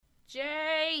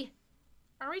Jay,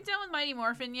 are we done with Mighty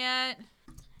Morphin yet?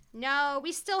 No,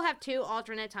 we still have 2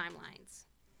 alternate timelines.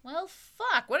 Well,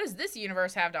 fuck. What does this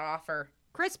universe have to offer?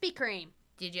 Krispy Kreme.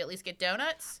 Did you at least get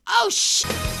donuts? Oh,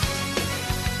 shit!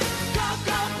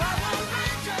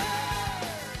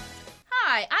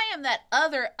 Hi, I am that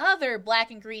other black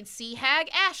and green sea hag,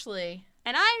 Ashley.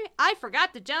 And I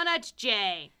forgot the donuts,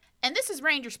 Jay. And this is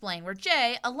Rangersplain, where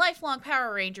Jay, a lifelong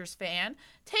Power Rangers fan,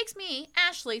 takes me,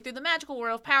 Ashley, through the magical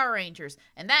world of Power Rangers,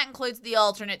 and that includes the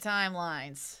alternate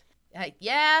timelines.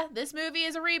 Yeah, this movie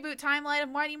is a reboot timeline of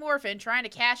Mighty Morphin, trying to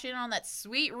cash in on that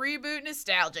sweet reboot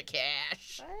nostalgia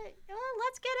cash. But,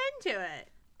 let's get into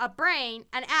it. A brain,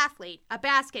 an athlete, a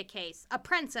basket case, a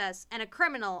princess, and a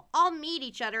criminal all meet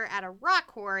each other at a rock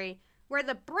quarry where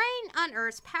the brain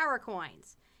unearths power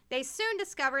coins. They soon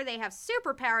discover they have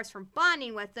superpowers from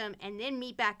bonding with them and then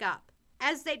meet back up.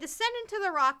 As they descend into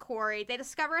the rock quarry, they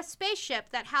discover a spaceship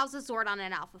that houses Zordon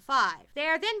and Alpha 5. They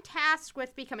are then tasked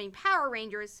with becoming Power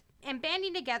Rangers and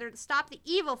banding together to stop the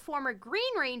evil former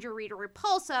Green Ranger Rita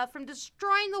Repulsa from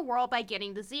destroying the world by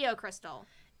getting the Zeo Crystal.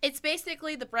 It's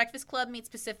basically the Breakfast Club meets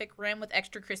Pacific Rim with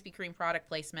extra Krispy Kreme product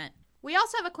placement. We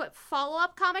also have a quick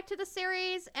follow-up comic to the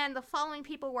series, and the following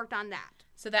people worked on that.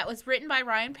 So that was written by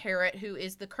Ryan Parrott, who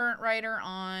is the current writer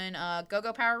on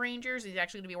Go-Go Power Rangers. He's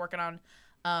actually going to be working on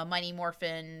Mighty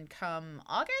Morphin come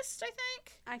August, I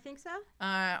think. I think so.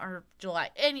 Or July.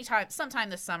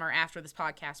 Sometime this summer after this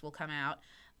podcast will come out.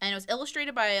 And it was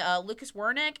illustrated by Lucas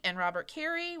Wernick and Robert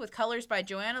Carey, with colors by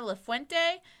Joanna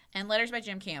LaFuente and letters by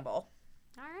Jim Campbell.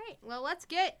 All right, well, let's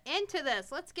get into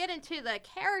this. Let's get into the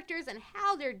characters and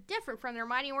how they're different from their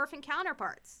Mighty Morphin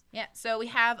counterparts. Yeah, so we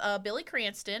have Billy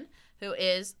Cranston, who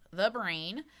is the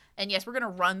brain. And yes, we're going to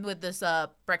run with this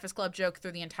Breakfast Club joke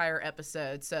through the entire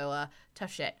episode, so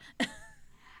tough shit.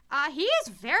 He is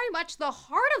very much the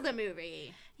heart of the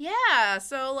movie. Yeah,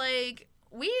 so,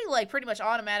 we, pretty much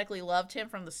automatically loved him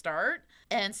from the start.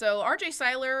 And so RJ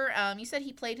Seiler, you said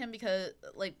he played him because,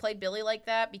 played Billy like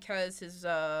that because his,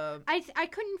 I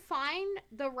couldn't find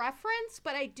the reference,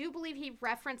 but I do believe he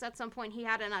referenced at some point he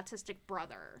had an autistic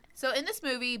brother. So in this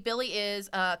movie, Billy is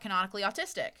canonically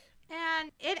autistic.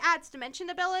 And it adds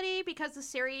dimensionability because the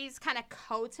series kind of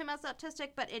codes him as autistic,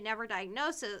 but it never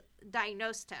diagnosed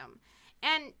him.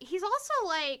 And he's also,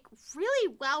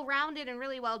 really well-rounded and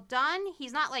really well done.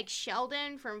 He's not like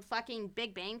Sheldon from fucking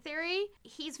Big Bang Theory.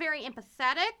 He's very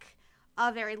empathetic,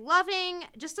 very loving,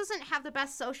 just doesn't have the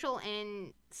best social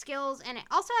and skills, and it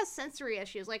also has sensory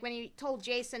issues, like when he told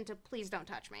Jason to please don't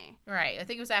touch me. Right. I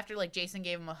think it was after, Jason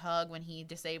gave him a hug when he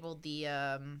disabled the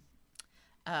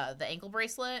ankle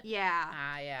bracelet.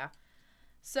 Yeah. Yeah.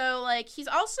 So, he's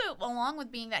also, along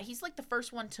with being that, he's, the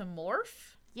first one to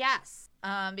morph. Yes.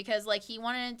 Because, he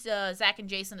wanted Zach and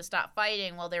Jason to stop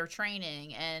fighting while they were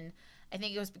training, and I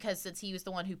think it was because since he was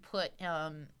the one who put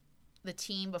the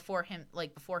team before him,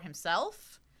 before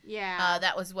himself. Yeah.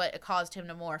 That was what caused him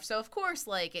to morph. So, of course,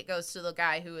 it goes to the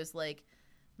guy who is,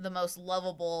 the most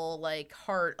lovable,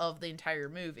 heart of the entire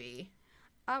movie.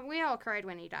 We all cried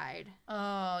when he died.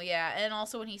 Oh, yeah. And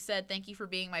also when he said, "Thank you for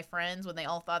being my friends," when they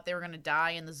all thought they were going to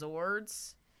die in the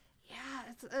Zords. Yeah,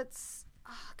 it's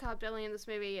oh, God, Billy in this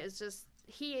movie is just,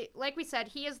 like we said,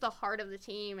 he is the heart of the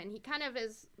team, and he kind of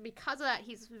is, because of that,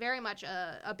 he's very much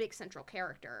a big central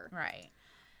character. Right.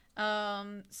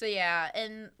 So yeah,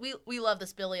 and we love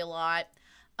this Billy a lot.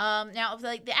 Now,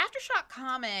 the Aftershock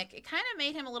comic, it kind of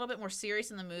made him a little bit more serious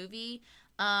in the movie.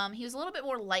 He was a little bit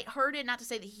more lighthearted, not to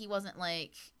say that he wasn't,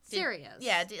 serious.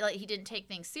 He didn't take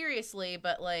things seriously,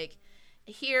 but,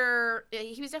 here,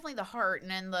 he was definitely the heart,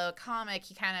 and in the comic,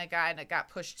 he kind of got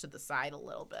pushed to the side a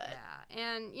little bit. Yeah,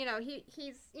 and,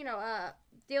 he's,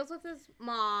 deals with his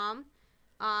mom,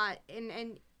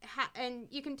 and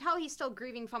you can tell he's still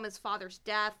grieving from his father's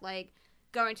death,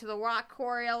 going to the rock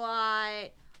quarry a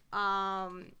lot,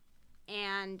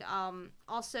 and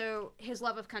also his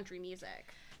love of country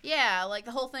music. Yeah,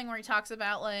 the whole thing where he talks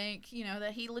about,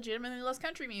 that he legitimately loves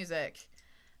country music.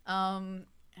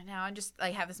 And now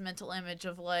I have this mental image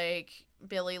of,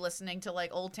 Billy listening to,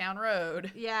 Old Town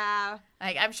Road. Yeah.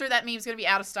 I'm sure that meme's going to be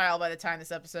out of style by the time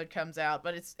this episode comes out,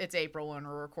 but it's April when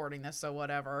we're recording this, so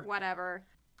whatever. Whatever.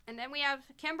 And then we have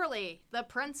Kimberly, the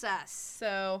princess.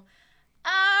 So,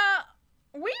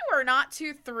 we were not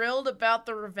too thrilled about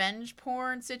the revenge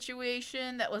porn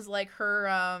situation that was,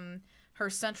 her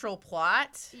central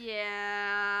plot.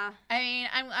 Yeah. I mean,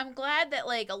 I'm glad that,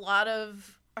 a lot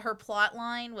of her plot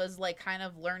line was, kind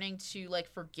of learning to,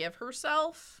 forgive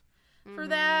herself for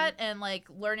that, and,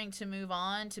 learning to move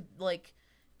on to,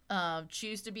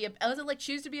 choose to be a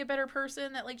better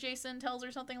person that, Jason tells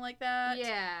her, something like that?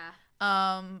 Yeah.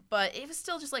 But it was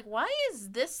still just like, why is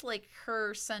this like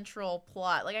her central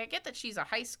plot? Like, I get that she's a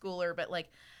high schooler, but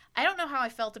like, I don't know how I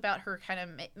felt about her kind of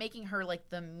making her like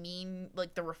the mean,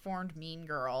 like the reformed mean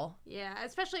girl. Yeah,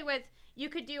 especially with, you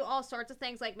could do all sorts of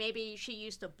things, like maybe she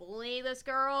used to bully this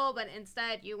girl, but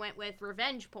instead you went with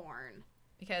revenge porn.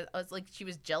 Because it's like she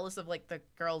was jealous of like the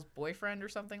girl's boyfriend or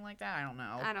something like that. I don't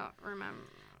know. I don't remember.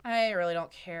 I really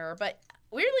don't care. But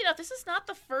weirdly enough, this is not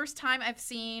the first time I've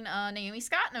seen Naomi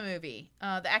Scott in a movie.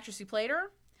 The actress who played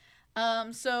her.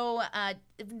 So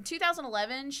in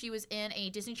 2011, she was in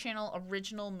a Disney Channel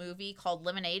original movie called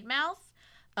Lemonade Mouth.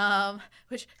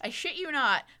 Which, I shit you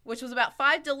not, which was about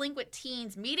 5 delinquent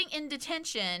teens meeting in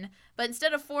detention, but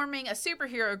instead of forming a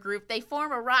superhero group, they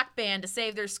form a rock band to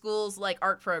save their school's, like,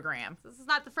 art program. This is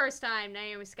not the first time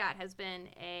Naomi Scott has been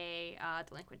a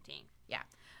delinquent teen. Yeah.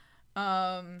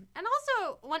 And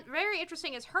also, one very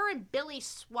interesting is her and Billy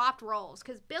swapped roles,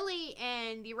 because Billy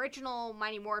in the original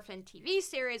Mighty Morphin TV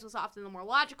series was often the more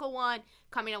logical one,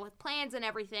 coming up with plans and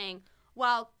everything,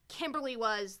 while Kimberly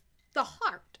was the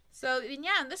heart. So,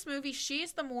 yeah, in this movie,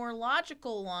 she's the more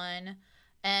logical one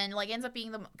and, like, ends up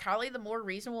being probably the more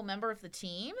reasonable member of the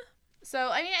team. So,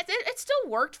 I mean, it still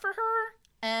worked for her.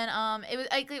 And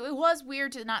it was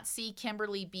weird to not see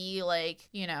Kimberly be, like,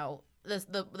 you know,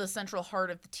 the central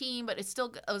heart of the team. But it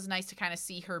was nice to kind of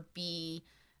see her be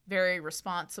very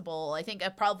responsible. I think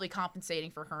probably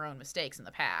compensating for her own mistakes in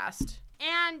the past.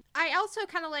 And I also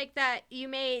kind of like that you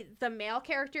made the male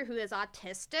character who is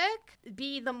autistic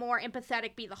be the more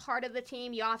empathetic, be the heart of the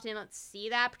team. You often don't see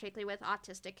that, particularly with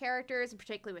autistic characters and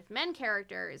particularly with men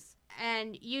characters.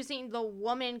 And using the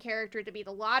woman character to be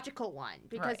the logical one,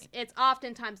 because It's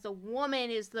oftentimes the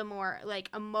woman is the more, like,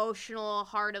 emotional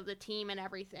heart of the team and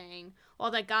everything,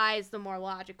 while the guy is the more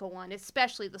logical one,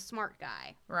 especially the smart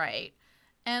guy. Right.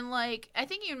 And, like, I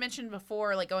think you mentioned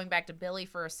before, like, going back to Billy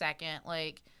for a second,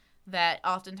 like, that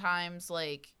oftentimes,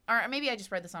 like, or maybe I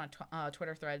just read this on a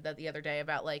Twitter thread the other day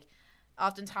about, like,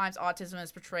 oftentimes autism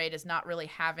is portrayed as not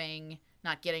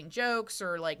getting jokes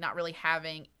or, like, not really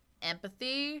having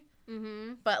empathy.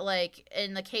 Mm-hmm. But, like,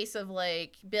 in the case of,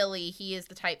 like, Billy, he is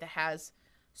the type that has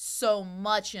so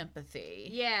much empathy.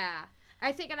 Yeah.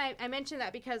 I think, and I mentioned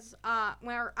that because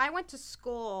where I went to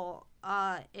school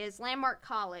is Landmark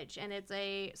College, and it's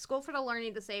a school for the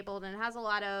learning disabled, and it has a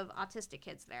lot of autistic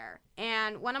kids there.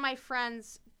 And one of my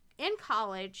friends in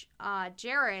college,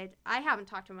 Jared, I haven't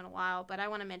talked to him in a while, but I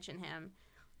want to mention him.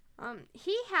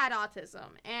 He had autism,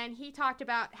 and he talked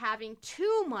about having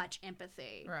too much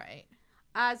empathy. Right.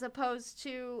 As opposed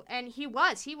to, and he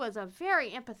was a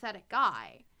very empathetic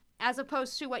guy. As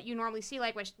opposed to what you normally see,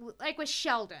 like with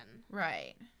Sheldon.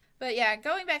 Right. But yeah,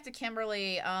 going back to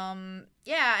Kimberly, yeah, and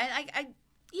I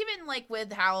even like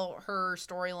with how her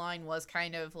storyline was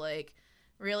kind of like,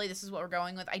 really, this is what we're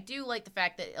going with. I do like the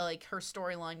fact that like her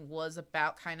storyline was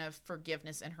about kind of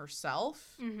forgiveness in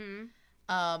herself. Mm-hmm.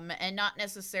 And not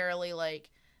necessarily like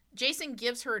Jason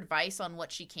gives her advice on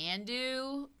what she can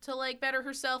do to like better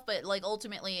herself, but like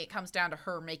ultimately it comes down to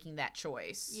her making that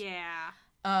choice. Yeah.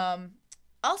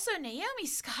 Also, Naomi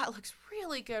Scott looks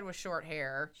really good with short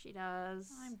hair. She does.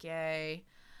 I'm gay.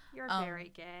 You're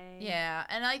very gay. Yeah,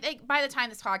 and I think by the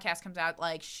time this podcast comes out,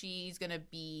 like, she's gonna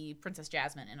be Princess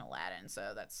Jasmine in Aladdin,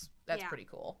 so that's pretty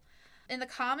cool. In the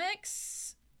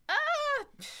comics,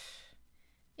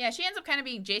 yeah, she ends up kind of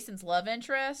being Jason's love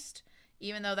interest,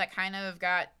 even though that kind of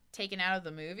got taken out of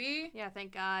the movie. Yeah,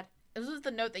 thank God. This is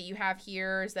the note that you have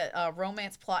here, is that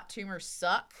romance plot tumors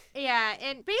suck. Yeah,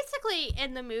 and basically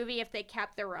in the movie, if they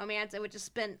kept their romance, it would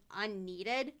just been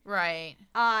unneeded. Right.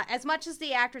 As much as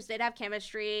the actors did have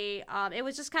chemistry, it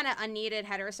was just kind of unneeded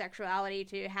heterosexuality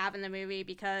to have in the movie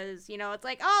because, you know, it's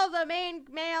like, oh, the main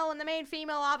male and the main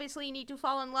female obviously need to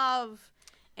fall in love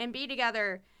and be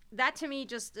together. That to me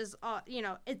just is, you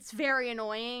know, it's very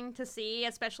annoying to see,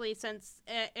 especially since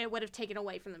it would have taken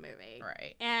away from the movie.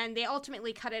 Right. And they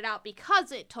ultimately cut it out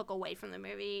because it took away from the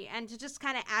movie. And to just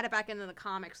kind of add it back into the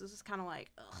comics is just kind of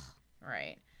like, ugh.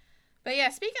 Right. But yeah,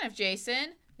 speaking of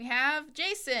Jason, we have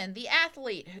Jason, the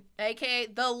athlete, a.k.a.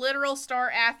 the literal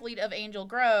star athlete of Angel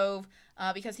Grove,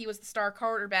 because he was the star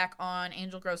quarterback on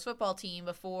Angel Grove's football team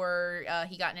before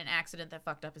he got in an accident that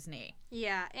fucked up his knee.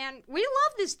 Yeah, and we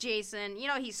love this Jason. You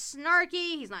know, he's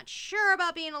snarky, he's not sure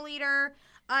about being a leader.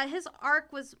 His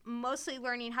arc was mostly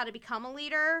learning how to become a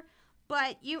leader,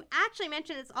 but you actually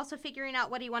mentioned it's also figuring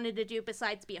out what he wanted to do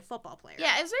besides be a football player.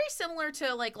 Yeah, it's very similar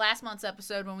to, like, last month's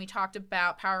episode when we talked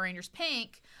about Power Rangers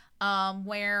Pink,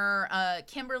 where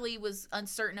Kimberly was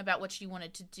uncertain about what she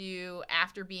wanted to do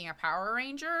after being a Power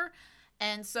Ranger.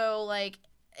 And so, like,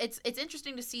 it's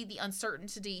interesting to see the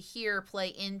uncertainty here play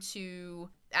into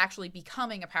actually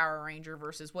becoming a Power Ranger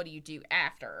versus what do you do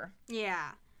after.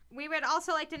 Yeah. We would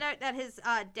also like to note that his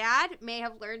dad may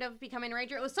have learned of becoming a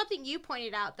ranger. It was something you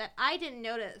pointed out that I didn't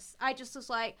notice. I just was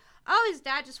like, oh, his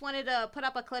dad just wanted to put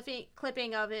up a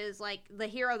clipping of his, like, the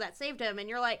hero that saved him. And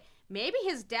you're like, maybe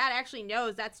his dad actually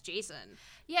knows that's Jason.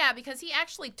 Yeah, because he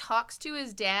actually talks to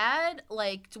his dad,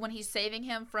 like, when he's saving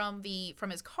him from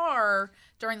his car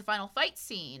during the final fight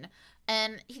scene.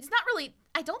 And he's not really,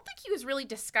 I don't think he was really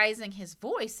disguising his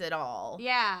voice at all.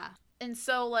 Yeah. And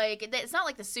so, like, it's not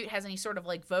like the suit has any sort of,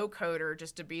 like, vocoder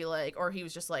just to be like, or he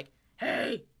was just like,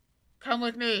 hey, come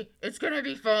with me. It's going to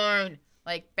be fun.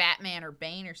 Like Batman or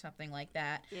Bane or something like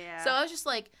that. Yeah. So I was just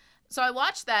like, so I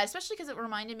watched that, especially because it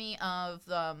reminded me of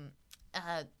the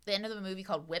end of the movie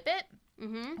called Whip It,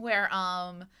 where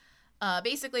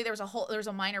basically there was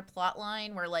a minor plot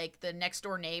line where, like, the next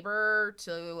door neighbor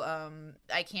to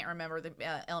I can't remember the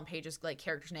Ellen Page's, like,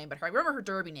 character's name, but I remember her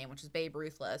derby name, which is Babe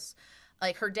Ruthless.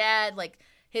 Like, her dad, like,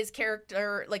 his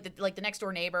character, like the next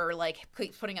door neighbor, like,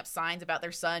 keeps putting up signs about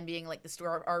their son being, like, the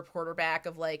star quarterback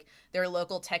of, like, their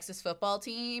local Texas football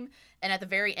team. And at the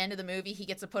very end of the movie, he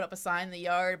gets to put up a sign in the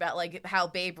yard about, like, how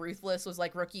Babe Ruthless was,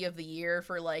 like, rookie of the year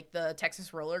for, like, the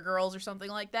Texas Roller Girls or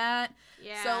something like that.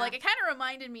 Yeah. So, like, it kind of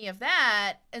reminded me of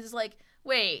that. It's like,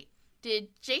 wait, did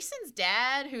Jason's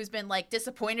dad, who's been, like,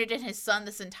 disappointed in his son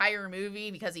this entire movie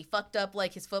because he fucked up,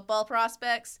 like, his football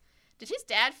prospects, did his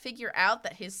dad figure out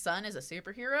that his son is a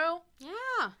superhero?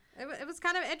 Yeah, it was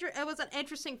kind of it was an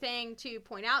interesting thing to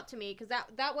point out to me because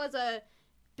that was a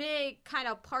big kind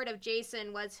of part of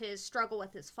Jason was his struggle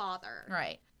with his father.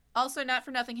 Right. Also, not for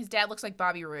nothing, his dad looks like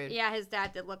Bobby Roode. Yeah, his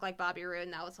dad did look like Bobby Roode,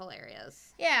 and that was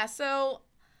hilarious. Yeah. So,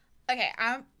 okay,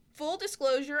 full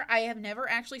disclosure, I have never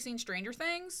actually seen Stranger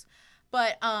Things.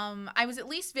 But I was at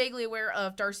least vaguely aware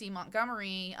of Darcy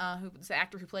Montgomery, who was the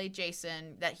actor who played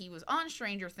Jason, that he was on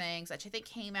Stranger Things, which I think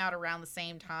came out around the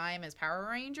same time as Power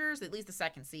Rangers, at least the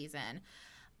second season.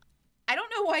 I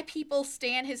don't know why people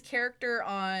stan his character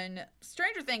on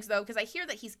Stranger Things, though, because I hear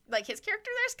that he's, like, his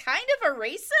character there's kind of a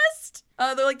racist.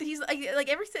 They're like, he's, like,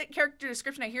 every character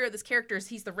description I hear of this character is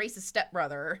he's the racist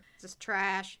stepbrother. Just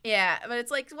trash. Yeah, but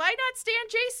it's like, why not stan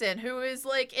Jason, who is,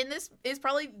 like, in this, is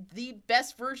probably the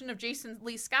best version of Jason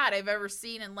Lee Scott I've ever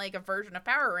seen in, like, a version of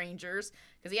Power Rangers,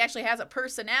 because he actually has a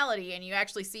personality, and you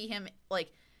actually see him,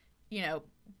 like, you know,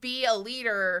 be a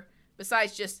leader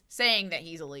besides just saying that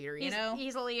he's a leader, you know?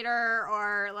 He's a leader,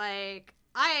 or, like,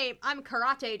 I'm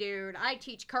karate dude. I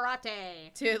teach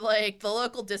karate. To, like, the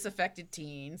local disaffected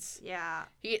teens. Yeah.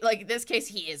 He, like, in this case,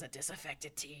 he is a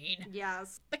disaffected teen.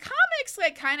 Yes. The comics,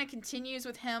 like, kind of continues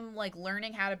with him, like,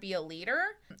 learning how to be a leader.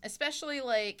 Especially,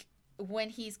 like, when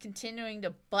he's continuing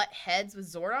to butt heads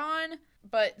with Zordon.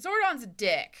 But Zordon's a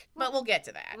dick. But we'll get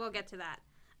to that. We'll get to that.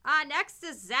 Next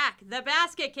is Zach, the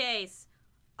basket case.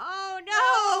 Oh,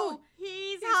 no!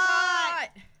 He's hot!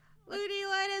 Ludi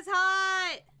Lin is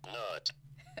hot!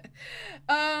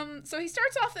 So he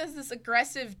starts off as this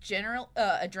aggressive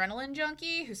adrenaline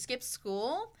junkie who skips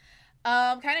school,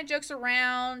 kind of jokes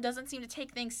around, doesn't seem to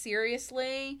take things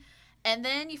seriously, and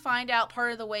then you find out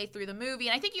part of the way through the movie,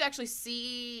 and I think you actually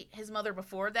see his mother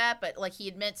before that, but, like, he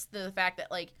admits to the fact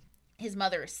that, like, his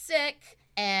mother is sick,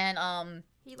 and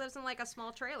he lives in, like, a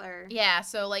small trailer. Yeah,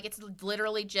 so, like, it's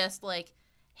literally just, like,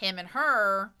 him and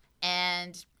her,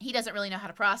 and he doesn't really know how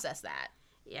to process that.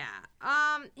 Yeah.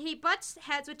 He butts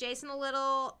heads with Jason a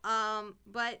little,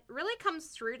 but really comes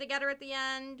through together at the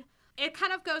end. It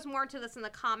kind of goes more into this in the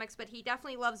comics, but he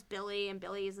definitely loves Billy, and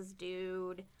Billy is his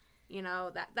dude. You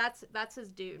know, that's his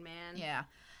dude, man. Yeah.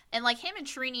 And, like, him and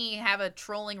Trini have a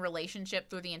trolling relationship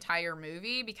through the entire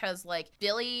movie because, like,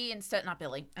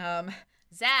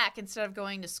 Zach, instead of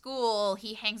going to school,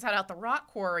 he hangs out at the rock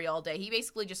quarry all day. He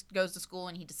basically just goes to school,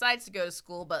 and he decides to go to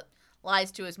school, but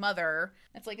lies to his mother.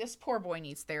 It's like, this poor boy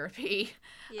needs therapy.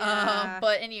 Yeah.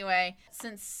 But anyway,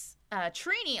 since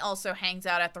Trini also hangs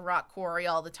out at the rock quarry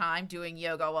all the time doing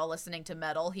yoga while listening to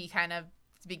metal, he kind of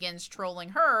begins trolling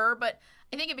her, but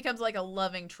I think it becomes like a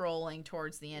loving trolling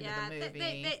towards the end of the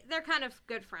movie. They're kind of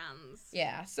good friends.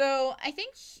 Yeah, so I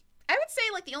think I would say,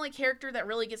 like, the only character that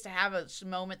really gets to have a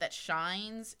moment that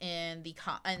shines in the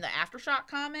Aftershock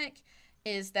comic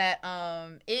is that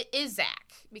it is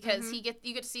Zach, because you get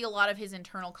to see a lot of his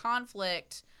internal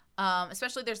conflict.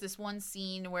 Especially there's this one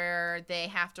scene where they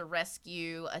have to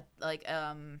rescue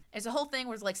there's a whole thing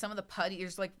where, like, some of the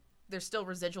putties, there's still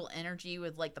residual energy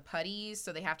with, like, the putties,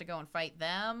 so they have to go and fight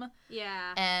them.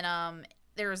 Yeah. And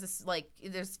there was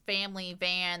this family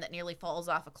van that nearly falls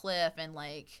off a cliff, and,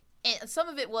 like, and some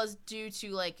of it was due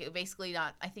to, like, basically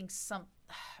I'm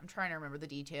trying to remember the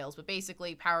details, but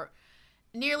basically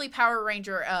nearly Power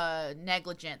Ranger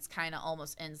negligence kind of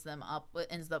almost ends up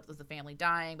with the family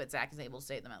dying, but Zach is able to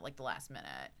save them at like the last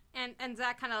minute. And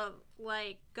Zach kind of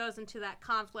like goes into that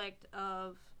conflict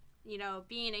of, you know,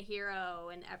 being a hero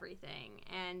and everything,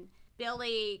 and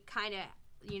Billy kind of,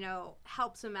 you know,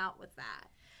 helps him out with that.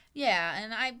 Yeah,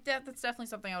 and that's definitely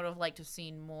something I would have liked to have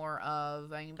seen more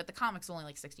of. I mean, but the comic's only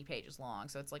like 60 pages long,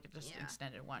 so it's like just an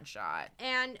extended one shot.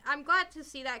 And I'm glad to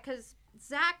see that because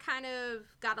Zach kind of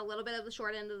got a little bit of the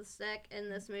short end of the stick in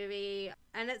this movie.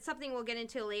 And it's something we'll get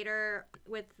into later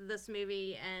with this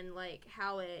movie and like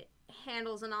how it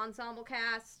handles an ensemble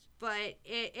cast. But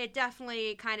it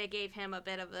definitely kind of gave him a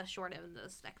bit of the short end of the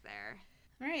stick there.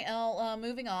 All right, well,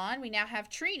 moving on, we now have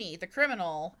Trini, the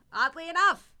criminal. Oddly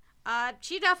enough.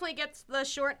 She definitely gets the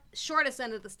shortest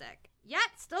end of the stick. Yet,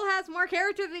 still has more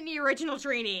character than the original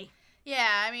Trini.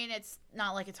 Yeah, I mean, it's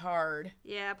not like it's hard.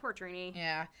 Yeah, poor Trini.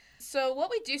 Yeah. So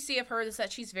what we do see of her is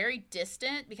that she's very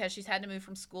distant because she's had to move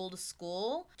from school to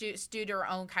school due to her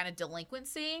own kind of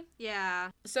delinquency. Yeah.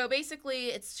 So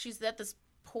basically, she's at this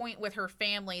point with her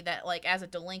family that, like, as a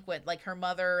delinquent, like, her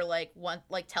mother,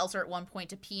 tells her at one point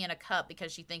to pee in a cup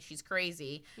because she thinks she's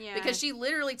crazy. Yeah. Because she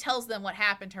literally tells them what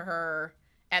happened to her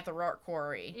at the rock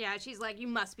quarry. Yeah, she's like, you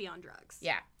must be on drugs.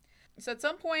 Yeah. So at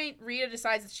some point, Rita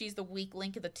decides that she's the weak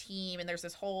link of the team, and there's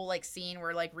this whole, like, scene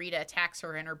where, like, Rita attacks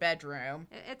her in her bedroom.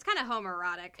 It's kind of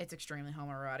homoerotic. It's extremely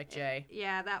homoerotic, Jay.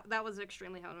 Yeah, that was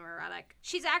extremely homoerotic.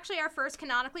 She's actually our first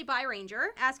canonically bi ranger,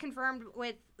 as confirmed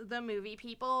with the movie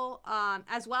people.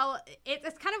 As well,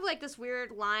 it's kind of like this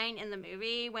weird line in the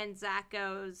movie when Zach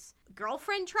goes,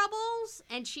 girlfriend troubles,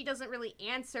 and she doesn't really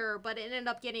answer, but it ended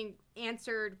up getting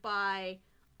answered by...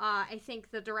 I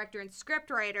think the director and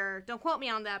scriptwriter, don't quote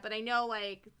me on that, but I know,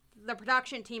 like, the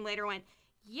production team later went,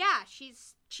 yeah,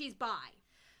 she's bi.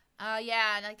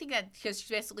 Yeah, and I think that because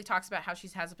she basically talks about how she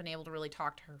hasn't been able to really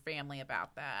talk to her family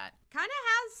about that. Kind of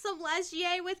has some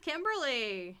lesbian with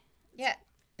Kimberly. Yeah,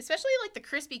 especially, like, the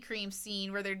Krispy Kreme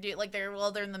scene where they're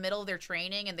in the middle of their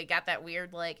training and they got that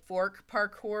weird, like, fork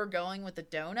parkour going with the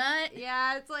donut.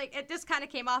 Yeah, it's like, it just kind of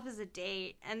came off as a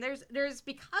date. And there's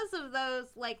because of those,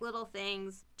 like, little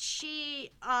things,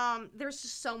 there's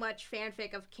just so much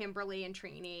fanfic of Kimberly and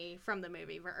Trini from the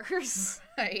movieverse.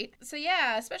 Right. So,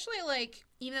 yeah, especially, like,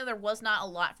 even though there was not a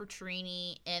lot for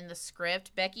Trini in the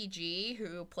script, Becky G,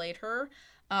 who played her,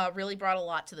 really brought a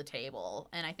lot to the table.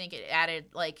 And I think it added,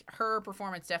 like, her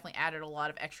performance definitely added a lot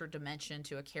of extra dimension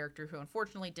to a character who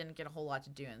unfortunately didn't get a whole lot to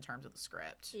do in terms of the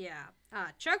script. Yeah.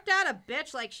 Choked out a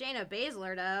bitch like Shayna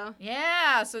Baszler, though.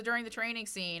 Yeah, so during the training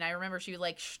scene, I remember she,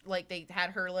 like, they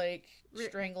had her, like,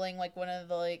 strangling, like, one of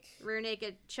the, like... rear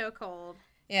naked chokehold.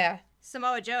 Yeah.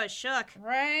 Samoa Joe is shook.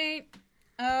 Right.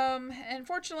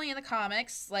 Unfortunately in the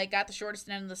comics, like, got the shortest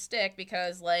end of the stick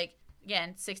because, like,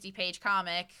 again, 60-page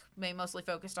comic, mostly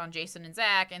focused on Jason and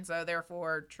Zach, and so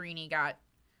therefore Trini got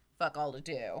fuck all to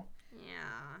do.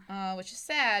 Yeah. Which is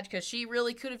sad, because she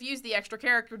really could have used the extra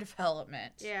character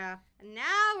development. Yeah. And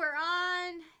now we're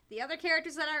on the other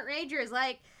characters that aren't Rangers,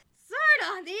 like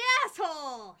Zordon the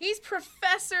asshole! He's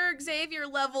Professor Xavier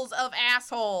levels of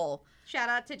asshole! Shout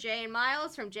out to Jay and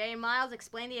Miles from Jay and Miles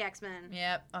Explain the X-Men.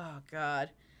 Yep. Oh, God.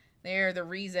 They're the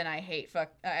reason I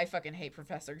fucking hate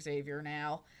Professor Xavier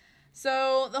now.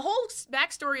 So, the whole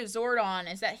backstory of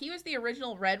Zordon is that he was the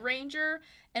original Red Ranger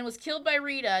and was killed by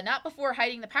Rita, not before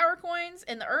hiding the power coins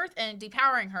in the earth and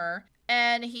depowering her,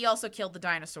 and he also killed the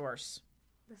dinosaurs.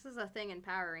 This is a thing in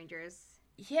Power Rangers.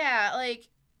 Yeah, like,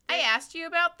 I asked you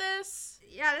about this.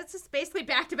 Yeah, it's just basically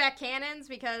back-to-back canons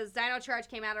because Dino Charge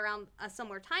came out around a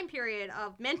similar time period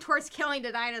of mentors killing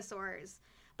the dinosaurs.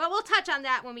 But we'll touch on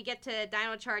that when we get to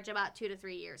Dino Charge about 2 to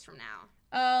 3 years from now.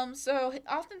 So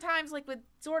oftentimes, like with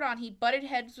Zordon, he butted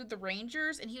heads with the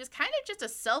Rangers, and he was kind of just a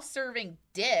self-serving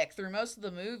dick through most of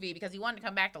the movie because he wanted to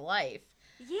come back to life.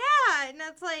 Yeah, and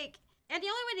that's like, and the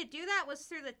only way to do that was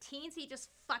through the teens he just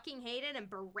fucking hated and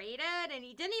berated, and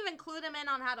he didn't even clue them in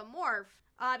on how to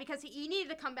morph, because he needed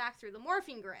to come back through the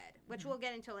morphing grid, which we'll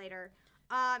get into later.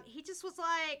 He just was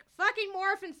like, fucking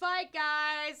morph and fight,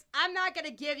 guys. I'm not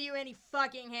gonna give you any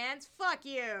fucking hands. Fuck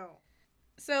you.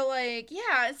 So, like,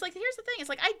 yeah, it's like, here's the thing. It's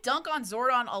like, I dunk on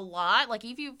Zordon a lot. Like,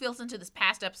 if you've listened to this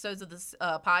past episodes of this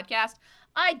podcast,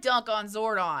 I dunk on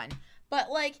Zordon. But,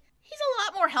 like, he's a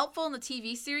lot more helpful in the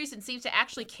TV series and seems to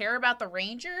actually care about the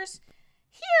Rangers.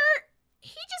 Here,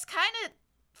 he just kind of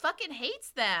fucking hates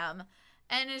them.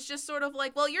 And is just sort of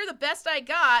like, well, you're the best I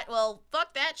got. Well,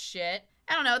 fuck that shit.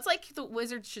 I don't know. It's like the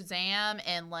Wizard Shazam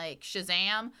and, like,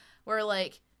 Shazam, where,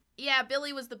 like, yeah,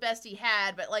 Billy was the best he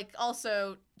had, but, like,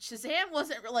 also, Shazam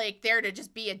wasn't, like, there to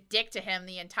just be a dick to him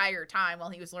the entire time while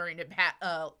he was learning to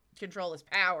control his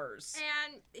powers.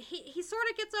 And he sort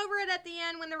of gets over it at the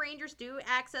end when the Rangers do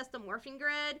access the morphing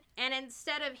grid. And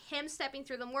instead of him stepping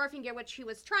through the morphing grid, which he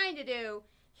was trying to do,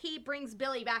 he brings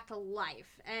Billy back to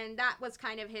life. And that was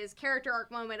kind of his character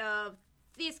arc moment of,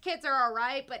 these kids are all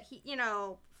right, but he,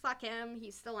 fuck him.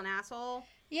 He's still an asshole.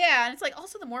 Yeah, and it's like,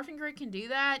 also the morphing grid can do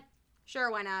that.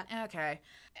 Sure, why not? Okay.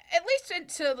 At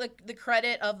least to the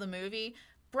credit of the movie,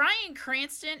 Bryan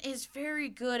Cranston is very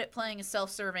good at playing a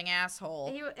self-serving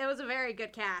asshole. It was a very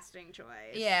good casting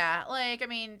choice. Yeah,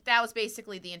 that was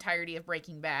basically the entirety of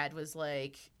Breaking Bad, was,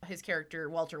 his character,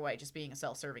 Walter White, just being a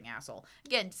self-serving asshole.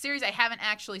 Again, series I haven't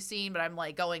actually seen, but I'm,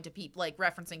 going to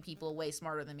referencing people way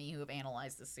smarter than me who have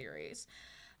analyzed the series.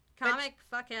 Comic,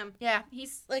 fuck him. Yeah,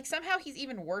 he's, somehow he's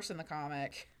even worse in the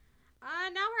comic.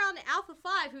 Now we're on to Alpha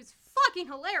 5, who's fucking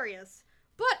hilarious.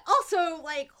 But also,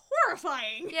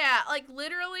 horrifying. Yeah,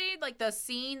 literally, the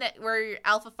scene where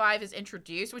Alpha 5 is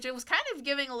introduced, which it was kind of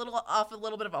giving a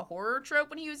little bit of a horror trope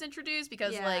when he was introduced,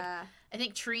 because, I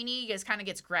think Trini kind of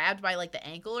gets grabbed by, the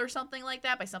ankle or something like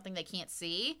that, by something they can't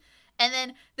see. And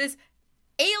then this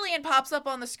alien pops up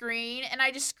on the screen, and I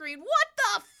just screamed, what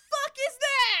the fuck is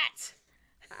that?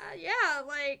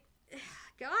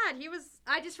 God,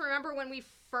 I just remember when we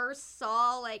first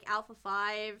saw, Alpha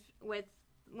 5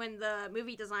 when the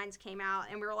movie designs came out,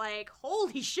 and we were like,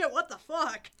 holy shit, what the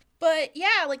fuck? But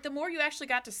yeah, the more you actually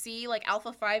got to see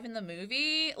Alpha 5 in the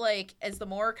movie, as the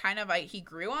more kind of he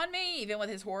grew on me, even with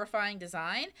his horrifying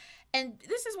design. And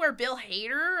this is where Bill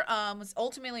Hader was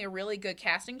ultimately a really good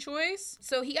casting choice.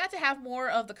 So he got to have more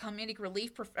of the comedic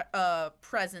relief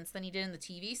presence than he did in the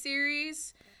TV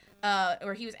series,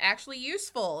 where he was actually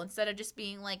useful instead of just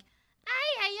being ay,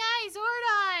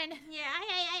 Zordon! Yeah,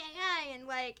 ay, and,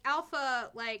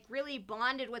 Alpha, really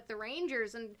bonded with the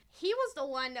Rangers, and he was the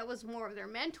one that was more of their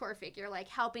mentor figure,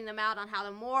 helping them out on how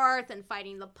to morph and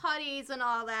fighting the putties and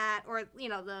all that, or,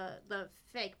 the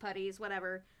fake putties,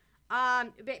 whatever.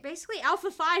 Basically, Alpha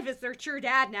 5 is their true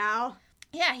dad now.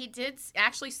 Yeah, he did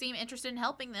actually seem interested in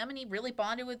helping them, and he really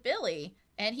bonded with Billy.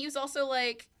 And he was also,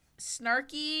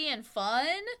 snarky and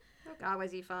fun. Oh, God,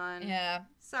 was he fun. Yeah.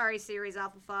 Sorry, series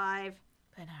Alpha 5.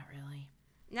 But not really.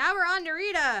 Now we're on to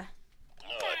Rita.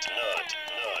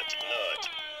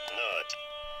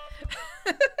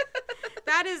 Nut.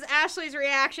 That is Ashley's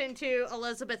reaction to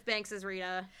Elizabeth Banks'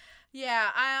 Rita.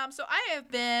 Yeah, so I have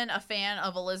been a fan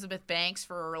of Elizabeth Banks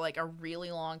for, a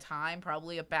really long time,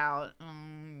 probably about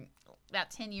 10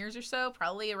 years or so,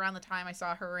 probably around the time I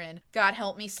saw her in God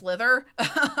Help Me, Slither.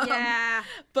 Yeah.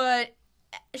 But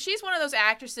she's one of those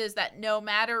actresses that no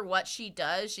matter what she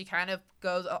does, she kind of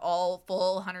goes all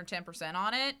full 110%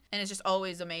 on it. And it's just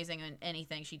always amazing in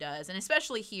anything she does. And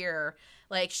especially here,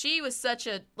 she was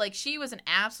she was an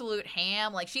absolute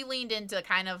ham. She leaned into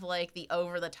kind of the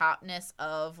over-the-topness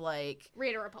of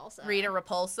Rita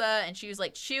Repulsa. And she was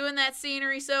chewing that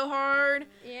scenery so hard.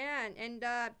 Yeah, and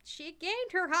she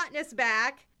gained her hotness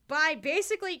back by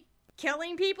basically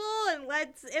killing people, and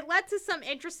it led to some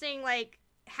interesting,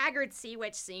 Haggard Sea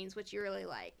Witch scenes, which you really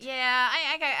like. Yeah,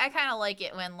 I kind of like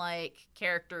it when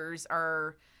characters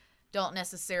don't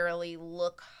necessarily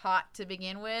look hot to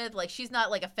begin with. She's not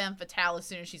a femme fatale as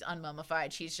soon as she's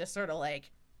unmummified. She's just sort of just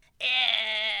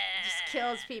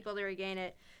kills people to regain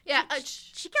it. Yeah,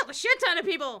 she killed a shit ton of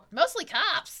people. Mostly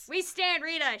cops. We stand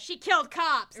Rita. She killed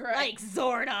cops, right. Like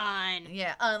Zordon.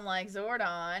 Yeah, unlike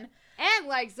Zordon. And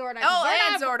like Zordon. Oh,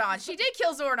 and Zordon. She did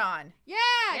kill Zordon.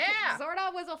 Yeah.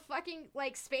 Zordon was a fucking,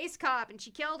 space cop, and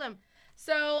she killed him.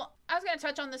 So, I was going to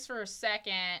touch on this for a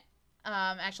second.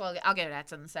 Actually, I'll get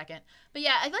at it in a second. But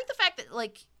yeah, I like the fact that,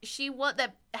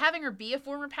 that having her be a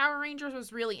former Power Ranger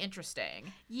was really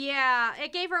interesting. Yeah,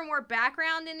 it gave her more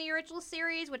background in the original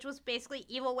series, which was basically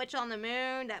Evil Witch on the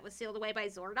Moon that was sealed away by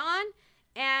Zordon.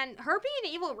 And her being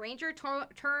an evil ranger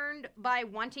turned by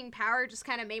wanting power just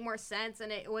kind of made more sense, and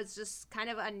it was just kind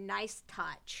of a nice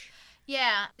touch.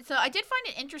 Yeah, so I did find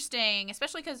it interesting,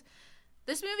 especially because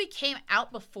this movie came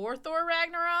out before Thor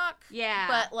Ragnarok.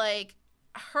 Yeah. But,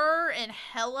 her and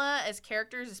Hela as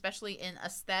characters, especially in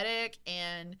aesthetic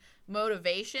and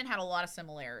motivation, had a lot of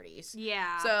similarities.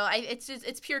 Yeah. So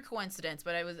it's pure coincidence,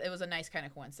 but it was a nice kind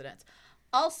of coincidence.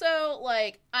 Also,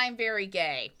 I'm very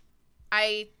gay.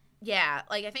 I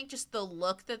think just the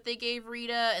look that they gave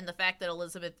Rita and the fact that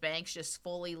Elizabeth Banks just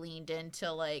fully leaned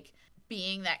into,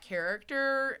 being that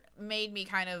character made me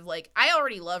kind of, I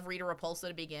already love Rita Repulsa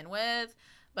to begin with,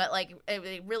 but,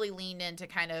 it really leaned into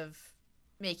kind of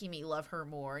making me love her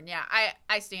more. And, yeah,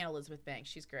 I stand Elizabeth Banks.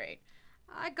 She's great.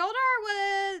 Goldar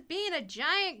was being a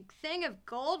giant thing of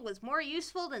gold was more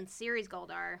useful than Ceres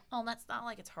Goldar. Oh, that's not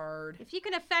like it's hard. If you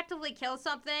can effectively kill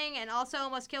something and also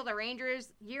almost kill the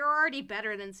Rangers, you're already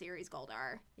better than Ceres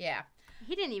Goldar. Yeah.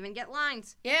 He didn't even get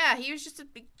lines. Yeah, he was just a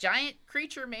big giant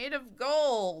creature made of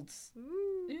gold.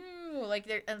 Ooh. Ooh, like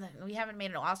we haven't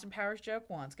made an Austin Powers joke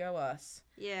once. Go us.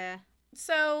 Yeah.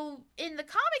 So, in the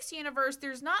comics universe,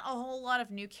 there's not a whole lot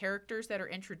of new characters that are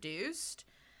introduced.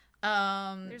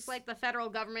 There's like the federal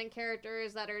government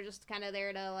characters that are just kind of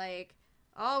there to like,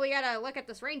 oh, we gotta look at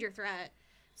this Ranger threat.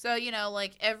 So,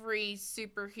 like every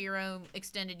superhero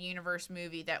extended universe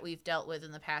movie that we've dealt with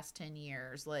in the past 10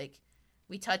 years, like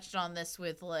we touched on this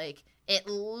with like at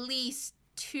least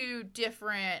 2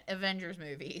 different Avengers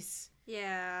movies.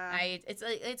 Yeah.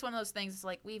 It's one of those things. It's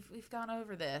like we've gone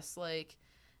over this, like.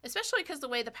 Especially because the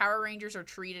way the Power Rangers are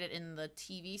treated in the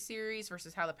TV series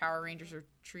versus how the Power Rangers are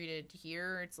treated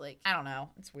here, it's like, I don't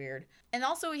know. It's weird. And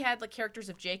also we had the characters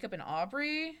of Jacob and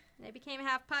Aubrey. They became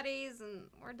half putties and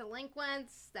were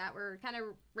delinquents that were kind of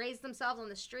raised themselves on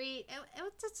the street. It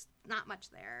was just not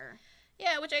much there.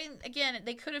 Yeah, which again,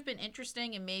 they could have been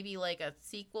interesting in maybe like a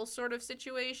sequel sort of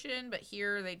situation, but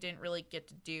here they didn't really get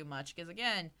to do much because,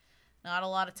 again, not a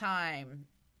lot of time.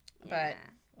 Yeah.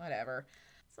 But whatever.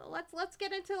 So let's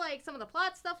get into like some of the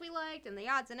plot stuff we liked and the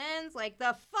odds and ends, like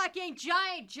the fucking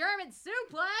giant German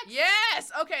suplex.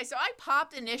 Yes. Okay. So I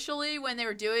popped initially when they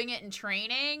were doing it in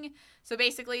training. So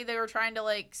basically, they were trying to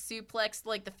like suplex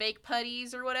like the fake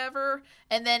putties or whatever,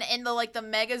 and then in the like the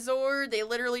Megazord, they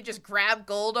literally just grabbed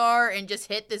Goldar and just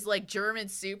hit this like German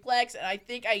suplex. And I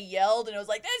think I yelled and it was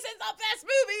like, "This is the best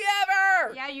movie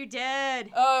ever!" Yeah, you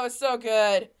did. Oh, it was so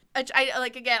good. I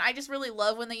like, again, I just really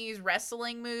love when they use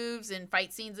wrestling moves in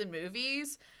fight scenes in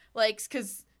movies. Like,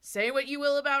 because say what you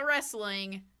will about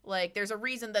wrestling, like, there's a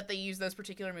reason that they use those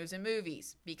particular moves in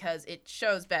movies. Because it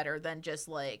shows better than just,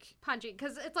 like... punching.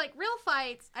 Because it's like real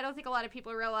fights, I don't think a lot of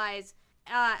people realize,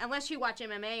 unless you watch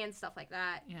MMA and stuff like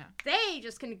that, yeah, they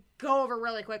just can go over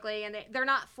really quickly and they're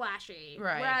not flashy.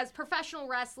 Right. Whereas professional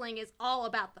wrestling is all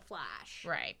about the flash.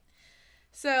 Right.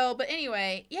 So, but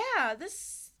anyway, yeah,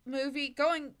 this movie,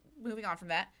 moving on from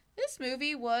that, this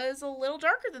movie was a little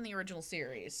darker than the original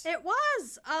series. It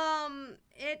was.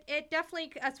 It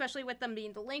definitely, especially with them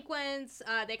being delinquents,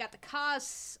 they got the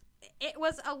cuss. It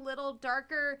was a little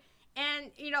darker,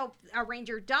 and a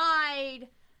ranger died.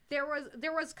 There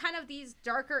was kind of these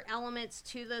darker elements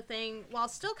to the thing, while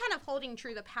still kind of holding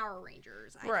true to Power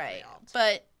Rangers. I felt.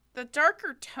 But the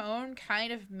darker tone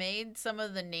kind of made some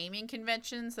of the naming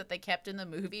conventions that they kept in the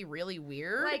movie really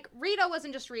weird. Like, Rita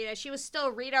wasn't just Rita. She was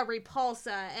still Rita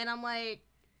Repulsa. And I'm like,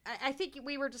 I think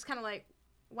we were just kind of like,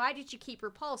 why did you keep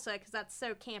Repulsa? Because that's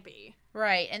so campy.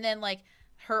 Right. And then, like,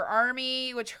 her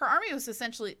army was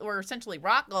essentially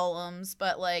rock golems,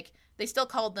 but, like, they still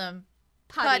called them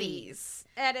putties.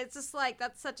 And it's just like,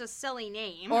 that's such a silly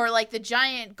name. Or, like, the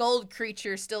giant gold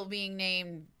creature still being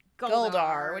named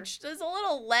Goldar, which is a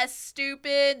little less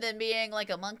stupid than being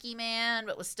like a monkey man,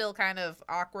 but was still kind of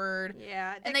awkward.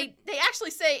 Yeah. And they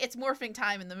actually say it's morphing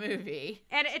time in the movie.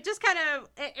 And it just kind of,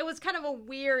 it was kind of a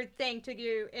weird thing to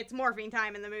do. It's morphing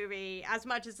time in the movie, as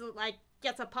much as it like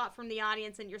gets a pop from the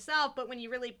audience and yourself. But when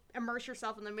you really immerse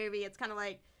yourself in the movie, it's kind of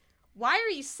like, why are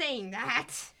you saying that?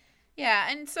 Yeah.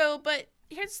 And so, but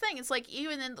here's the thing. It's like,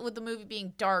 even with the movie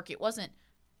being dark, it wasn't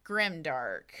grim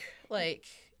dark. Like,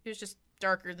 it was just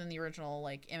darker than the original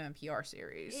like MMPR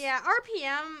series. Yeah,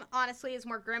 RPM honestly is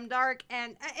more grimdark,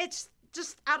 and it's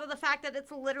just out of the fact that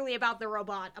it's literally about the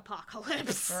robot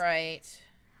apocalypse. Right.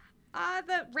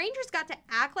 The Rangers got to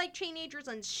act like teenagers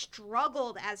and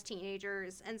struggled as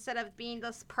teenagers instead of being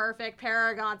this perfect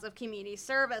paragons of community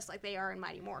service like they are in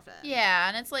Mighty Morphin. Yeah,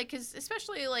 and it's like, because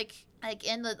especially like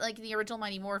in the original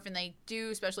Mighty Morphin, they do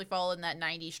especially fall in that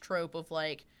 90s trope of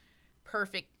like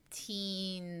perfect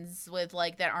teens with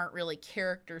like that aren't really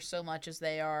characters so much as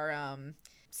they are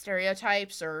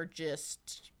stereotypes, or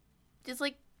just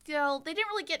like, they didn't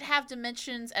really have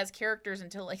dimensions as characters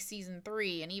until like season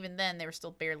 3, and even then they were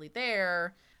still barely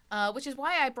there, which is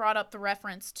why I brought up the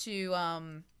reference to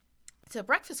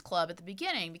Breakfast Club at the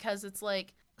beginning, because it's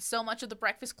like so much of the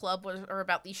Breakfast Club are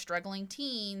about these struggling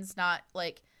teens not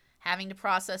like having to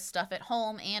process stuff at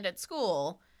home and at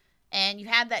school. And you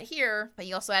had that here, but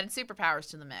you also added superpowers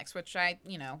to the mix, which it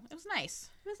was nice.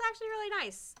 It was actually really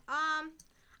nice.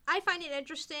 I find it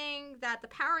interesting that the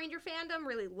Power Ranger fandom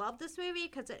really loved this movie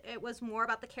because it was more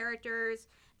about the characters.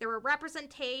 There were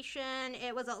representation.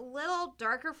 It was a little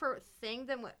darker for thing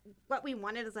than what we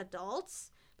wanted as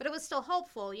adults, but it was still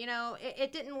hopeful.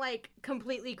 It didn't like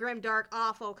completely grim, dark,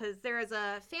 awful, because there is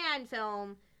a fan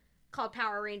film called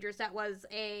Power Rangers that was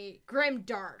a grim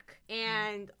dark,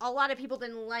 and a lot of people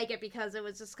didn't like it because it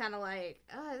was just kind of like,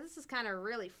 oh, this is kind of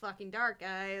really fucking dark,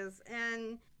 guys.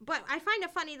 But I find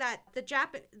it funny that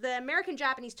the American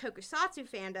Japanese tokusatsu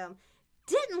fandom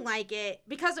didn't like it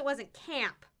because it wasn't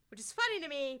camp, which is funny to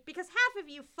me because half of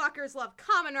you fuckers love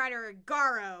Kamen Rider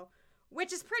Garo,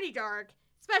 which is pretty dark,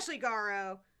 especially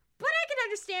Garo, but I can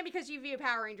understand because you view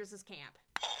Power Rangers as camp.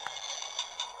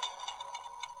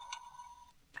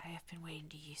 I have been waiting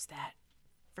to use that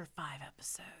for 5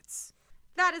 episodes.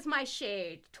 That is my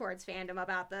shade towards fandom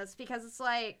about this, because it's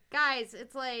like, guys,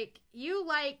 it's like, you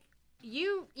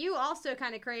also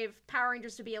kind of crave Power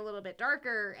Rangers to be a little bit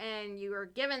darker, and you are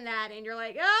given that, and you're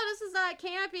like, oh, this is not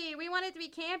campy, we want it to be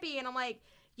campy, and I'm like,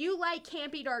 you like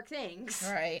campy dark things.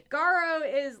 Right. Garo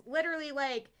is literally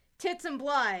like tits and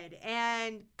blood,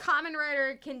 and Kamen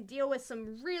Rider can deal with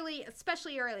some really,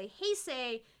 especially early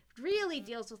Heisei, really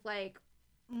deals with like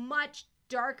much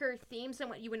darker themes than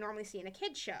what you would normally see in a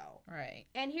kid's show. Right.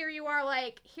 And here you are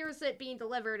like, here's it being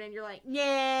delivered, and you're like,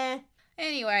 nah.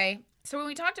 Anyway, so when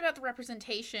we talked about the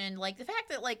representation, like the fact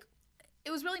that like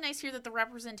it was really nice here that the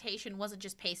representation wasn't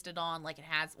just pasted on like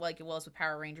it was with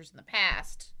Power Rangers in the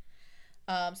past.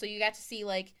 So you got to see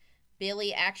like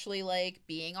Billy actually like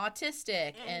being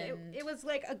autistic, and it was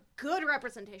like a good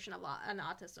representation of an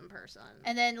autism person.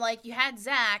 And then like you had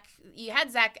Zach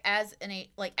as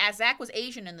as Zach was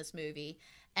Asian in this movie,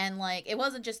 and like he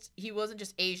wasn't just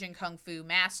Asian kung fu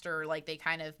master like they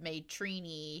kind of made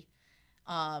Trini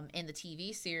in the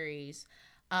TV series.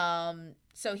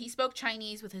 So he spoke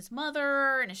Chinese with his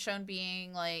mother and is shown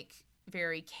being like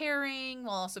very caring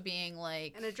while also being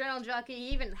like an adrenaline junkie. He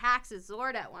even hacks his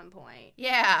Zord at one point.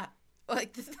 Yeah.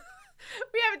 Like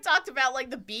we haven't talked about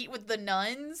like the beat with the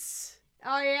nuns.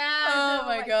 Oh yeah. Oh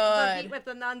my god. The beat with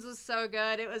the nuns was so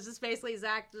good. It was just basically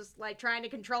Zach just like trying to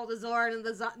control the Zord, and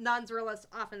the nuns were less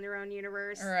off in their own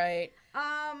universe. Right.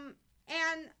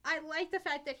 And I like the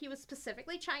fact that he was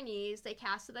specifically Chinese. They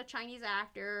casted a Chinese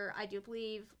actor. I do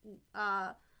believe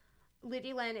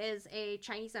Lidi Lin is a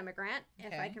Chinese immigrant,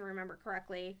 if I can remember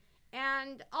correctly.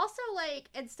 And also, like,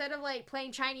 instead of, like,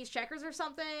 playing Chinese checkers or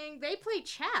something, they play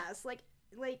chess,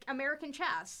 like American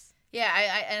chess. Yeah,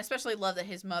 I especially love that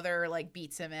his mother, like,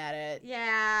 beats him at it.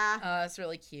 Yeah. It's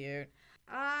really cute.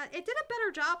 It did a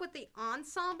better job with the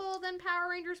ensemble than Power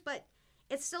Rangers, but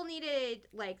it still needed,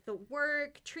 like, the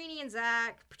work. Trini and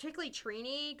Zach, particularly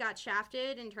Trini, got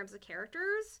shafted in terms of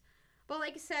characters. But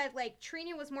like I said, like,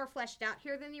 Trini was more fleshed out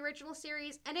here than the original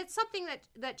series, and it's something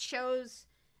that shows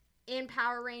in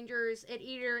Power Rangers. It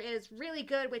either is really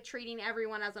good with treating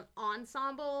everyone as an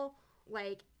ensemble,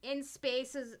 like In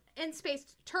Space,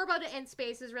 Turbo to In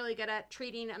Space is really good at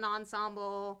treating an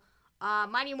ensemble.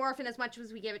 Mighty Morphin, as much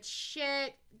as we give it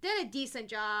shit, did a decent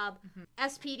job. Mm-hmm.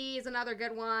 SPD is another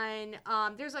good one.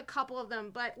 There's a couple of them,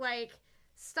 but like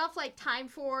stuff like Time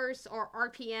Force or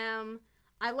RPM,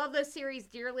 I love those series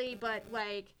dearly, but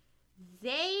like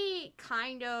they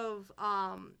kind of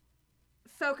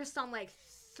focused on like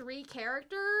 3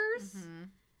 characters,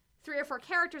 3 or 4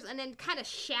 characters, and then kind of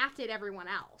shafted everyone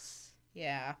else.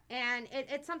 Yeah. And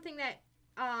it's something that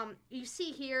you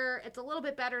see here. It's a little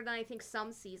bit better than I think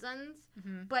some seasons,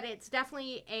 but it's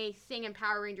definitely a thing in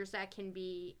Power Rangers that can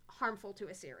be harmful to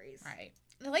a series. Right.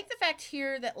 I like the fact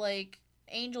here that like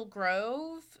Angel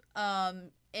Grove,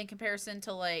 in comparison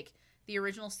to like the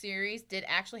original series, did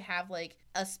actually have like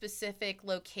a specific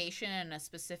location and a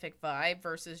specific vibe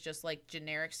versus just like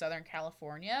generic Southern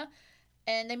California.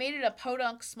 And they made it a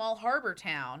podunk small harbor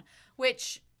town,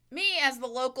 which me as the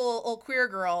local old queer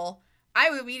girl,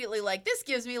 I would immediately like, this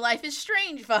gives me Life is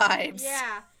Strange vibes.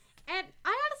 Yeah. And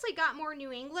I honestly got more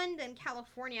New England than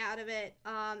California out of it.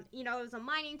 It was a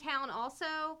mining town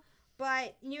also,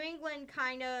 but New England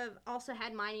kind of also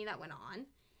had mining that went on.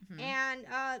 And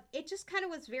it just kind of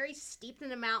was very steeped in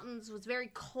the mountains, was very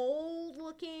cold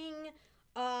looking,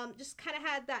 just kind of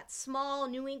had that small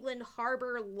New England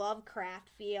harbor Lovecraft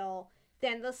feel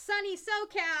than the sunny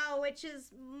SoCal, which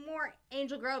is more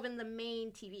Angel Grove in the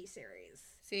main TV series.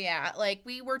 So yeah, like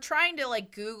we were trying to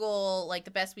like Google like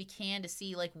the best we can to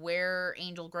see like where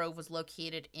Angel Grove was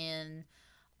located in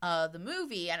the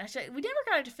movie, and we never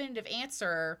got a definitive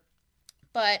answer,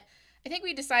 but I think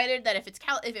we decided that if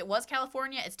it was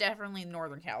California, it's definitely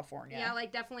Northern California. Yeah,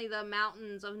 like definitely the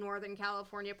mountains of Northern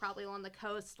California, probably along the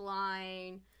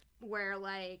coastline, where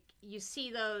like you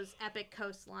see those epic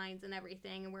coastlines and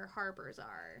everything, and where harbors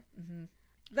are.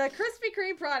 The Krispy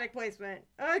Kreme product placement.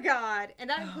 Oh god. And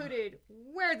that included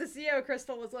where the CO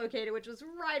crystal was located, which was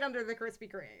right under the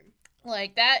Krispy Kreme.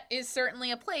 Like that is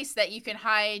certainly a place that you can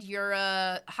hide your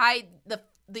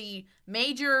the the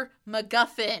major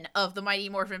MacGuffin of the Mighty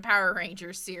Morphin Power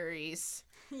Rangers series.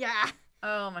 Yeah.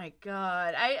 Oh my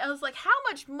god. I was like, how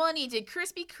much money did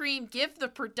Krispy Kreme give the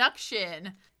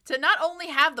production to not only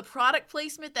have the product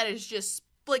placement that is just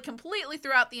like completely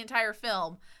throughout the entire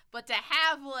film, but to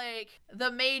have like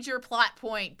the major plot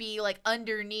point be like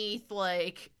underneath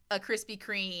like a Krispy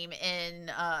Kreme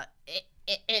in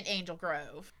Angel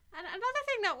Grove. And another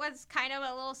thing that was kind of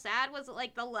a little sad was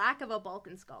like the lack of a Bulk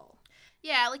and Skull.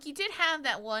 Yeah, like you did have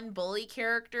that one bully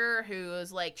character who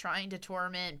was like trying to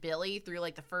torment Billy through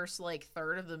like the first like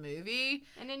third of the movie.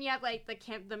 And then you have like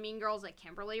the mean girls that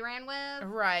Kimberly ran with.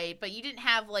 Right, but you didn't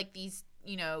have like these,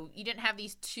 you didn't have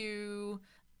these two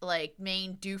like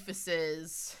main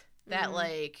doofuses that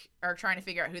like are trying to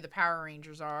figure out who the Power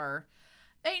Rangers are.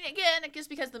 I mean, again, just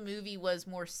because the movie was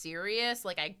more serious,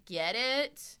 like, I get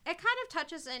it. It kind of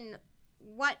touches in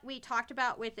what we talked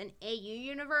about with an AU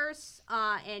universe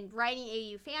and writing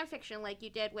AU fan fiction like you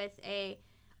did with a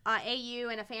AU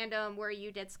and a fandom where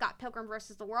you did Scott Pilgrim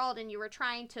versus the World and you were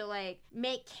trying to, like,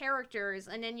 make characters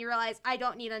and then you realize I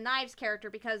don't need a Knives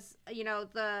character because,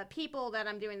 the people that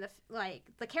I'm doing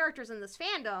the characters in this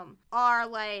fandom are,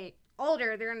 like,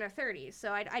 older. They're in their 30s,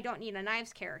 so I don't need a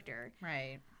Knives character.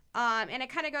 Right. And it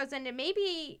kind of goes into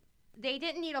maybe they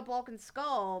didn't need a Bulk and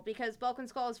Skull because Bulk and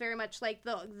Skull is very much like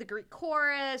the Greek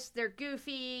chorus. They're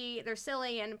goofy, they're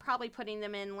silly, and probably putting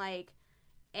them in like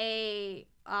a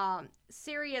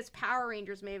serious Power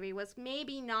Rangers movie was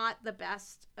maybe not the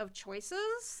best of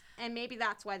choices, and maybe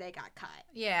that's why they got cut.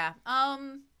 Yeah.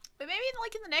 But maybe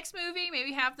like in the next movie,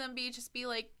 maybe have them be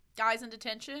like guys in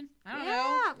detention. I don't know.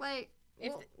 Yeah, like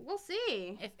we'll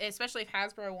see. Especially if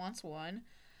Hasbro wants one.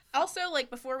 Also, like,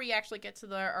 before we actually get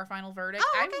to our final verdict,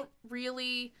 okay.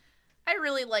 I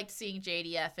really liked seeing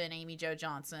JDF and Amy Jo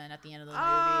Johnson at the end of the movie.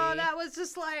 Oh, that was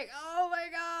just like, oh my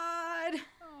god.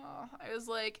 Oh, I was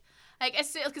like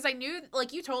because I knew,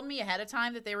 like, you told me ahead of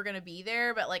time that they were going to be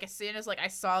there, but, like, as soon as, like, I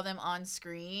saw them on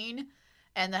screen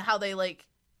and how they, like,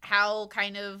 how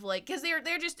kind of, like, because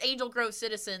they're just Angel Grove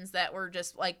citizens that were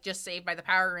just saved by the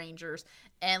Power Rangers.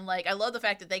 And, like, I love the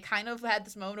fact that they kind of had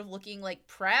this moment of looking, like,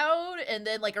 proud and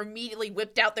then, like, immediately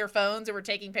whipped out their phones and were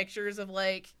taking pictures of,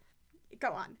 like...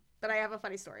 Go on. But I have a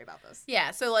funny story about this.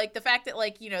 Yeah, so, like, the fact that,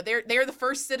 like, they're the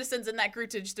first citizens in that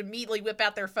group to just immediately whip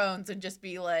out their phones and just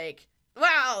be like,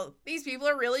 wow, these people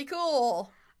are really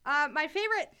cool. My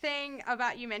favorite thing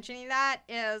about you mentioning that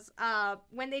is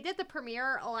when they did the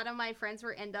premiere, a lot of my friends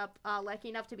were lucky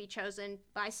enough to be chosen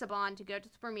by Saban to go to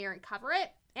the premiere and cover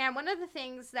it. And one of the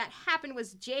things that happened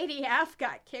was JDF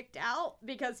got kicked out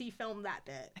because he filmed that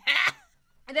bit.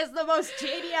 It is the most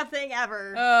JDF thing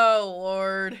ever. Oh,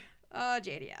 Lord.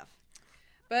 JDF.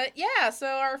 But yeah, so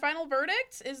our final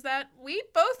verdict is that we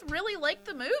both really liked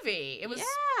the movie. It was...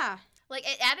 Yeah. Like,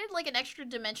 it added, like, an extra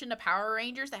dimension to Power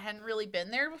Rangers that hadn't really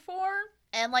been there before.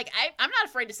 And, like, I'm not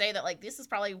afraid to say that, like, this is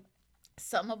probably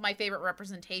some of my favorite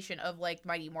representation of, like,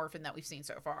 Mighty Morphin that we've seen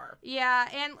so far. Yeah,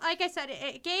 and like I said,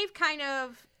 it gave kind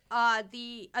of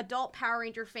the adult Power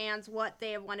Ranger fans what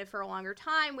they have wanted for a longer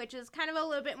time, which is kind of a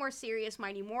little bit more serious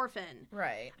Mighty Morphin.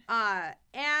 Right.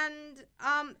 And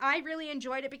I really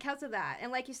enjoyed it because of that. And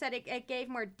like you said, it gave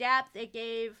more depth. It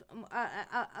gave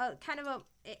a kind of a...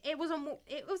 It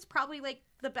was probably like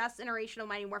the best iteration of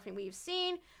Mighty Morphin we've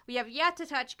seen. We have yet to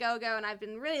touch Go-Go, and I've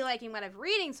been really liking what I'm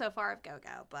reading so far of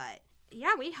Go-Go. But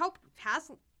yeah, we hope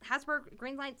Hasbro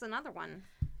greenlights another one.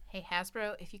 Hey,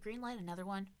 Hasbro, if you greenlight another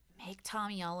one, make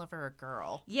Tommy Oliver a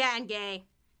girl. Yeah, and gay.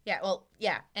 Yeah, well,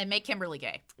 yeah, and make Kimberly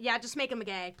gay. Yeah, just make him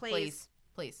gay, please.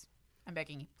 Please. I'm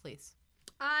begging you, please.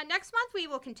 Next month, we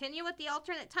will continue with the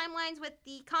alternate timelines with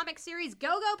the comic series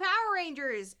Go-Go Power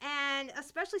Rangers, and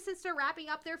especially since they're wrapping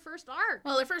up their first arc.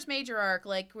 Well, their first major arc,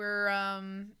 like, they're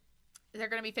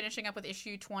going to be finishing up with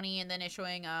issue 20 and then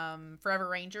issuing Forever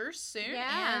Rangers soon.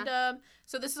 Yeah. And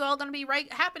so this is all going to be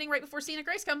happening right before Cena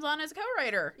Grace comes on as a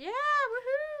co-writer. Yeah,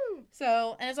 woohoo!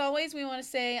 So, and as always, we want to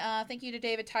say thank you to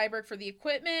David Tyberg for the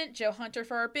equipment, Joe Hunter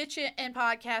for our bitch and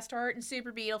podcast art, and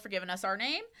Super Beetle for giving us our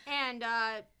name. And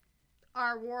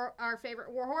our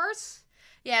favorite warhorse.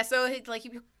 Yeah, so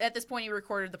at this point he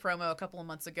recorded the promo a couple of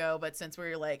months ago, but since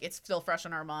we're like it's still fresh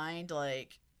on our mind,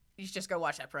 like you should just go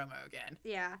watch that promo again.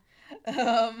 Yeah.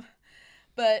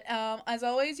 But as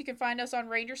always, you can find us on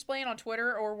Rangersplain on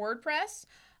Twitter or WordPress.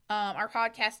 Our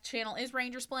podcast channel is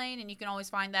Rangersplain, and you can always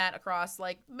find that across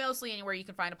like mostly anywhere you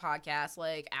can find a podcast,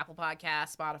 like Apple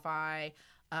Podcasts, Spotify,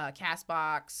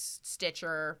 Castbox,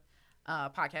 Stitcher.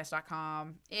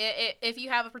 Podcast.com. If you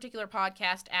have a particular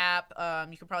podcast app,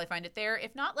 you can probably find it there.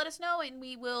 If not, let us know and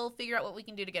we will figure out what we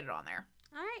can do to get it on there.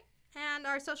 All right. And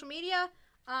our social media,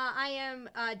 I am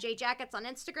J Jackets on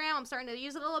Instagram. I'm starting to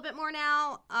use it a little bit more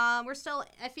now. We're still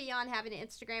iffy on having an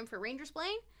Instagram for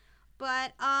Rangersplain.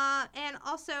 But, and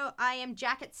also I am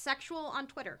Jacket Sexual on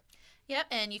Twitter. Yep,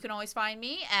 and you can always find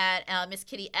me at Miss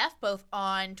Kitty F, both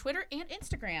on Twitter and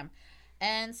Instagram.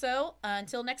 And so,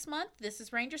 until next month, this is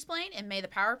Rangersplain, and may the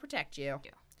power protect you.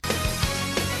 Go,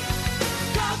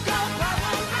 go,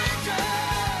 Power Rangers!